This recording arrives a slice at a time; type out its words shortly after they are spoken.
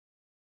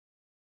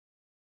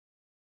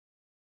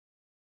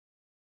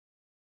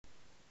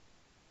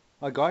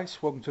Hi guys,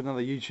 welcome to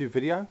another YouTube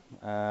video.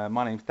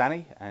 My name's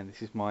Danny and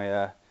this is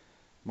my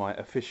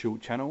official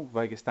channel,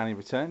 Vegas Danny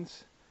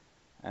Returns.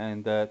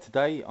 And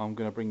today I'm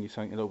going to bring you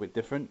something a little bit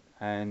different,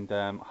 and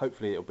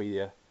hopefully it'll be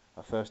a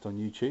first on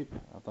YouTube.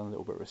 I've done a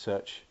little bit of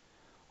research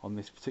on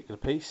this particular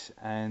piece,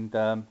 and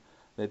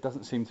there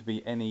doesn't seem to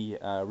be any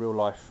real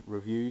life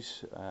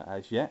reviews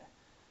as yet.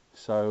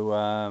 So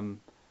I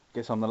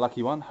guess I'm the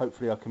lucky one.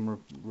 Hopefully I can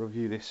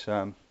review this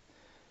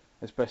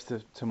as best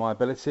to my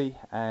ability,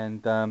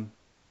 and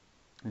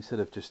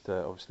instead of just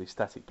obviously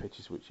static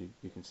pictures which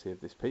you can see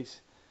of this piece,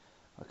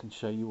 I can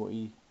show you what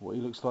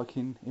he looks like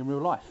in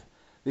real life.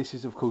 This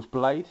is of course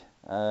Blade,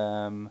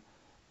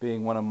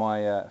 being one of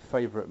my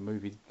favourite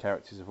movie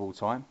characters of all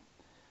time.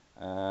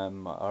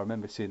 I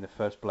remember seeing the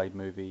first Blade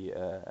movie,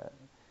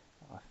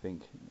 I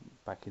think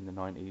back in the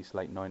 90s,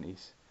 late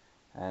 90s,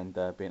 and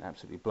being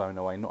absolutely blown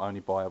away, not only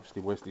by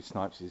obviously Wesley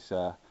Snipes'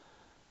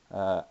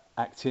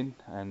 acting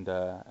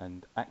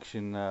and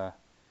action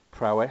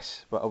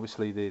prowess, but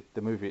obviously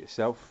the movie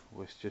itself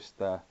was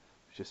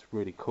just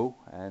really cool,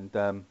 and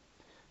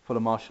full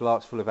of martial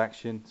arts, full of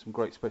action, some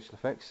great special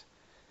effects,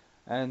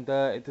 and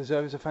it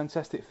deserves a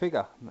fantastic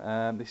figure.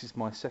 This is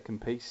my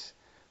second piece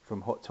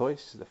from Hot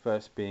Toys, the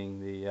first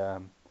being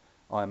the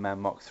Iron Man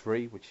Mark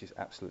III, which is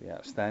absolutely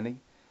outstanding.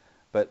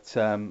 But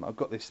I've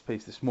got this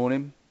piece this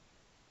morning,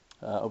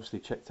 obviously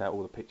checked out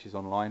all the pictures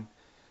online,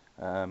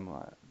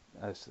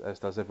 as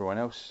does everyone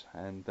else,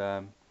 and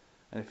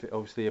if it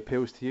obviously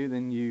appeals to you,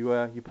 then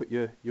you put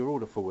your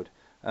order forward.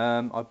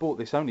 I bought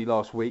this only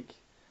last week,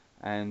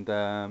 and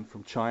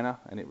from China,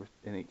 and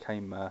it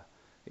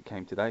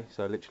came today,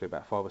 so literally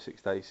about 5 or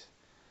 6 days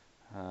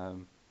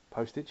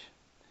postage.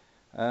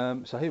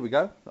 So here we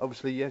go.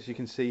 Obviously, as you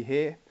can see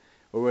here,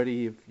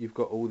 already you've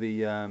got all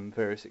the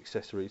various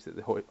accessories that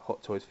the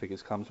Hot Toys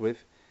figures comes with.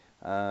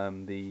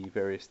 The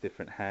various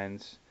different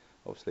hands,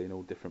 obviously in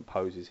all different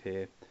poses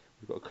here.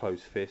 We've got a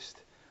closed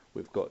fist.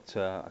 We've got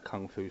a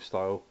kung fu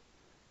style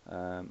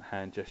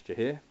hand gesture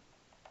here,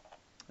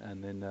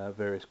 and then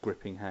various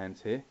gripping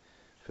hands here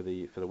for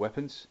the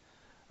weapons.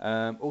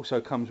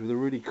 Also comes with a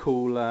really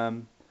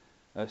cool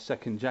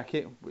second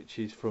jacket, which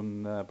is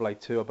from Blade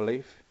 2, I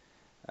believe.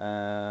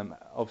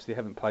 Obviously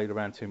haven't played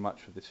around too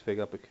much with this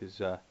figure because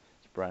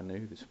it's brand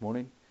new this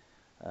morning,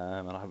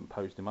 and I haven't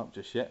posed him up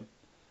just yet.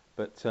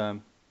 But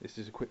this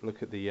is a quick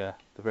look at the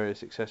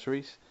various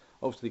accessories.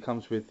 Obviously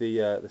comes with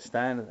the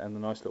stand and the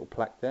nice little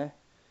plaque there,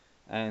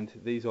 and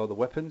these are the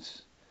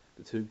weapons.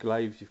 The two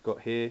glaives you've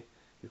got here.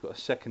 You've got a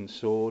second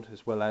sword,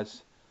 as well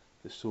as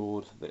the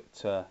sword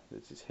that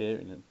is here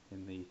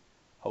in the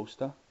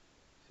holster.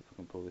 See if I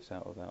can pull this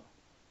out without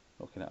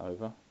knocking it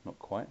over. Not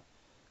quite.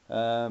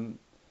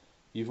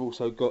 You've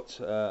also got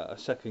a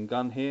second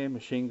gun here,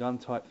 machine gun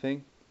type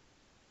thing,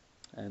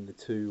 and the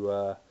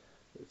two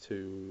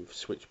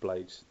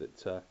switchblades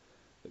that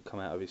come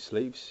out of his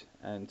sleeves,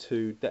 and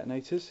two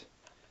detonators.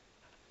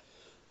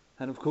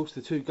 And of course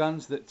the two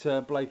guns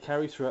that Blade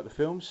carries throughout the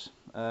films,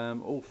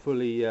 all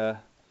fully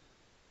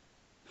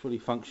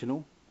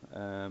functional.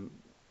 I'm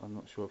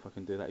not sure if I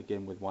can do that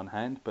again with one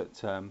hand,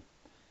 but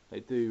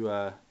they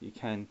do. You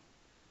can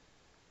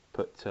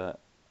put a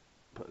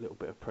little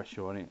bit of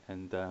pressure on it,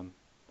 and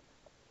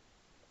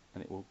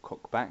it will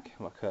cock back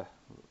like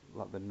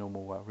the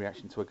normal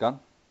reaction to a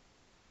gun.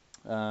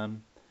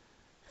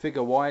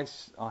 Figure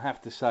wise, I have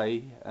to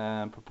say,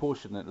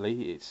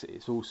 proportionately,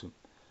 it's awesome.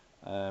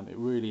 It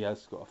really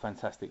has got a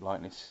fantastic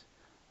likeness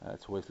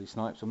to Wesley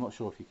Snipes. I'm not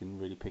sure if you can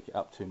really pick it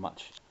up too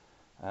much.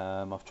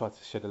 I've tried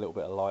to shed a little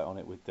bit of light on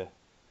it with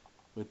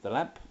the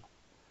lamp.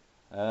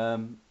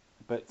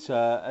 But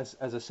as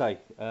I say,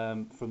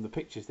 from the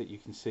pictures that you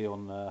can see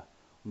on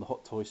the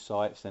Hot Toys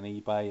sites and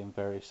eBay and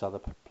various other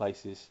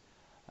places,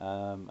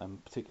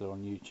 and particularly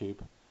on YouTube,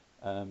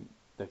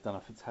 they've done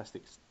a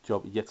fantastic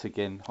job yet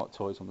again. Hot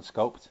Toys on the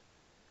sculpt.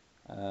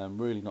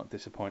 Really not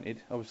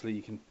disappointed. Obviously,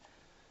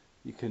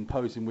 you can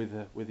pose him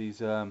with his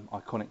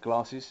iconic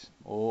glasses,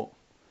 or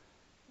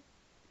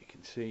you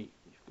can see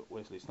you've got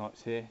Wesley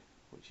Snipes here,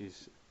 which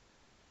is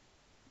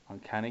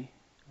uncanny.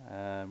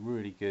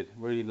 Really good,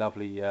 really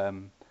lovely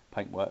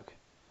paintwork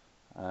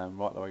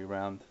right the way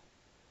around.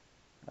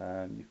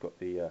 You've got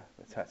the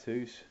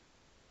tattoos.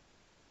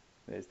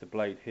 There's the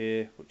blade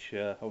here, which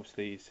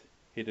obviously is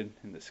hidden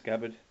in the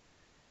scabbard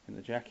in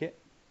the jacket.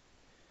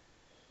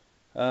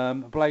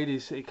 Blade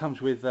it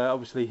comes with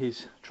obviously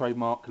his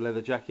trademark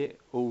leather jacket,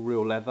 all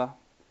real leather,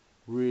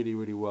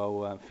 really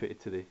well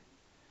fitted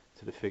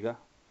to the figure.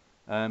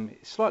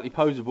 It's slightly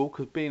poseable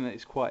because being that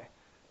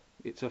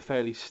it's a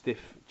fairly stiff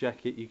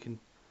jacket, you can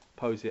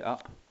pose it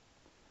up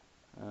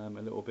a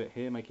little bit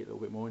here, make it a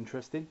little bit more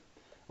interesting.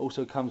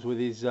 Also comes with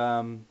his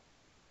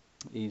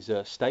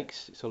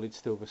stakes, solid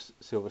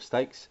silver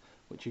stakes,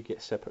 which you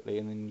get separately,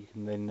 and then you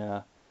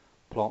can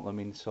plant them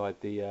inside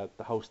the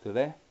holster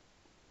there.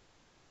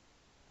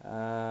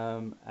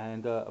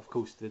 And of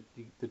course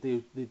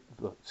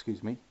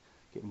excuse me,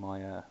 getting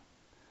my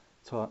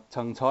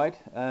tongue tied.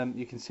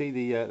 You can see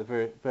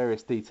the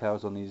various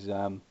details on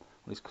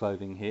his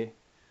clothing here,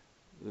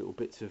 little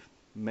bits of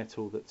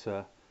metal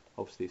that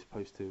obviously it's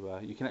supposed to,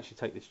 you can actually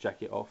take this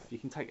jacket off, you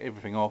can take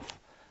everything off,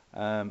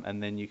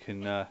 and then you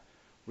can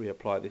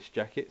reapply this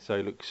jacket, so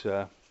it looks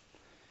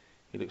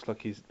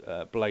like his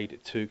Blade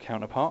 2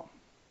 counterpart.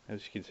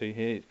 As you can see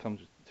here, it comes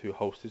with 2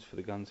 holsters for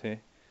the guns here.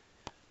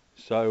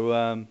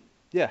 So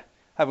yeah,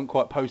 haven't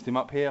quite posed him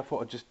up here. I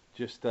thought I'd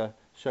just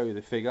show you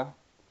the figure,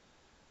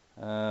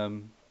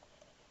 and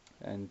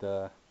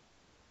the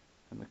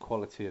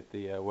quality of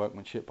the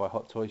workmanship by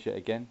Hot Toys yet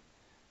again.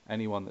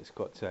 Anyone that's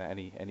got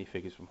any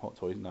figures from Hot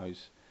Toys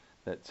knows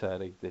that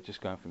they're just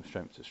going from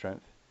strength to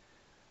strength.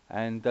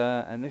 And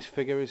this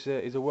figure is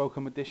a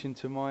welcome addition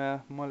to my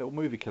my little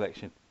movie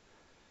collection.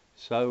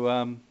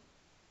 So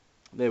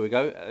there we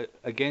go.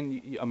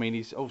 Again, I mean,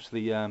 he's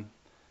obviously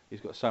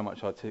he's got so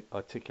much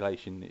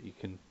articulation that you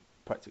can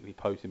practically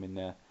pose him in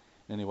there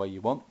in any way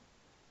you want,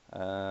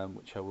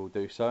 which I will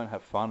do so and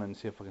have fun and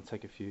see if I can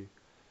take a few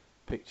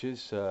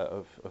pictures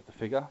of the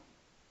figure.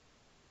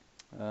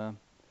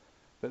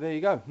 But there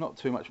you go. Not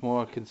too much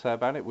more I can say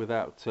about it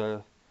without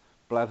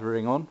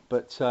blathering on.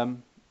 But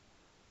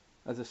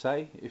as I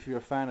say, if you're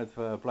a fan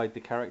of Blade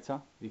the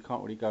character, you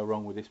can't really go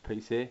wrong with this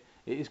piece here.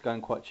 It is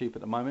going quite cheap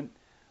at the moment.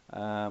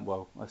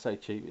 Well, I say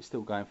cheap, it's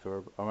still going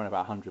for around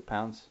about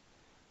 £100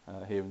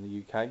 here in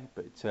the UK,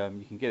 but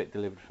you can get it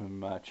delivered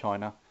from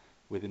China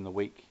within the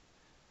week.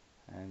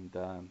 And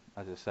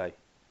as I say,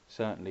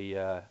 certainly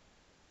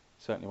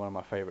one of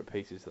my favourite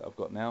pieces that I've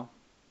got now.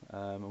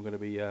 I'm going to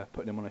be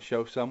putting him on a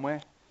shelf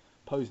somewhere,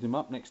 posing him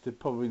up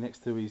probably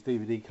next to his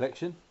DVD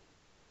collection.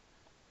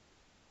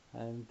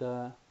 And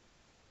there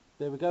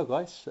we go,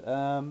 guys.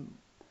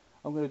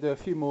 I'm going to do a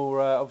few more,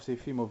 obviously a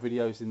few more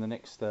videos in the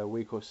next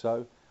week or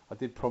so. I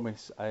did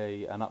promise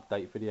an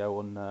update video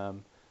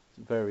on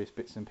various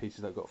bits and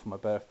pieces that I got for my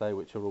birthday,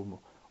 which are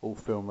all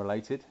film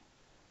related,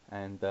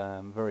 and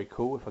very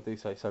cool, if I do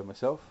say so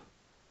myself.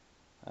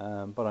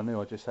 But I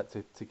knew I just had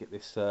to get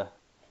this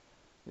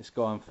this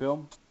guy on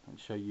film and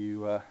show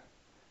you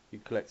you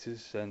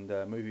collectors and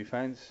movie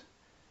fans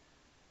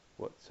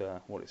what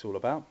it's all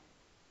about.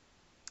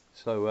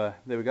 So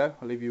there we go.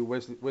 I'll leave you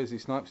Wesley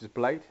Snipes'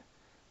 Blade.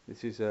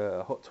 This is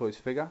a Hot Toys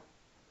figure,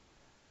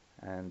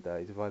 and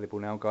he's available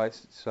now,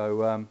 guys.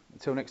 So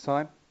until next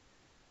time,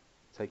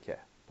 take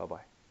care. Bye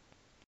bye.